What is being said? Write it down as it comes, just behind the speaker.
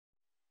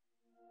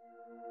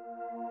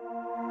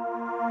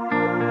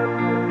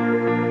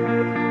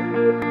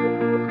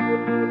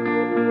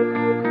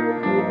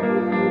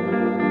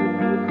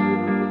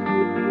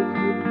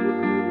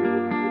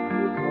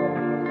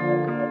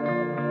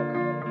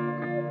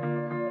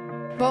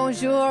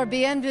Bonjour,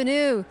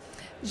 bienvenue.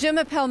 Je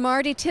m'appelle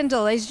Marty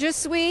Tyndall et je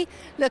suis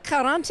le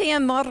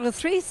 41e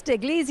moderatrice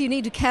d'Église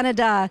Unie du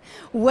Canada.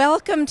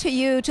 Welcome to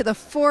you to the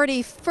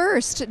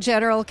 41st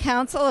General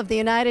Council of the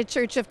United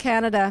Church of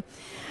Canada.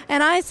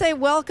 And I say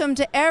welcome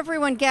to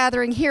everyone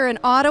gathering here in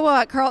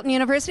Ottawa at Carleton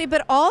University,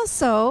 but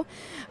also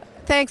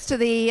thanks to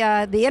the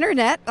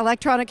internet,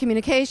 electronic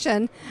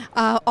communication,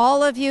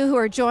 all of you who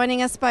are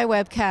joining us by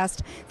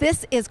webcast.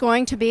 This is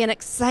going to be an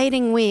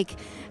exciting week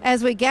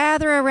as we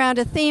gather around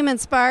a theme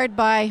inspired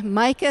by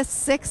Micah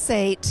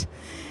 6:8,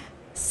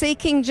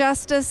 seeking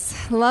justice,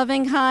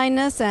 loving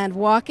kindness, and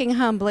walking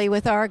humbly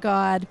with our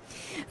God.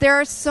 There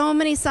are so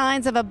many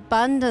signs of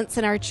abundance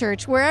in our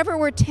church. Wherever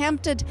we're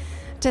tempted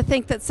to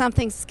think that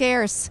something's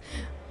scarce,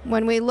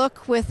 when we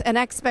look with an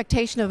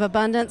expectation of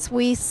abundance,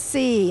 we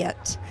see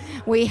it.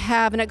 We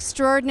have an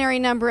extraordinary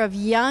number of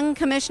young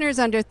commissioners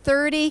under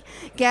 30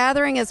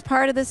 gathering as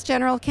part of this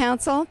General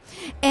Council,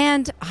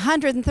 and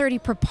 130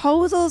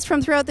 proposals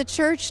from throughout the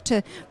church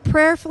to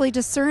prayerfully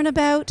discern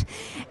about,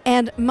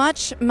 and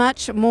much,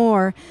 much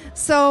more.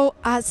 So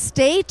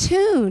stay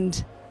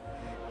tuned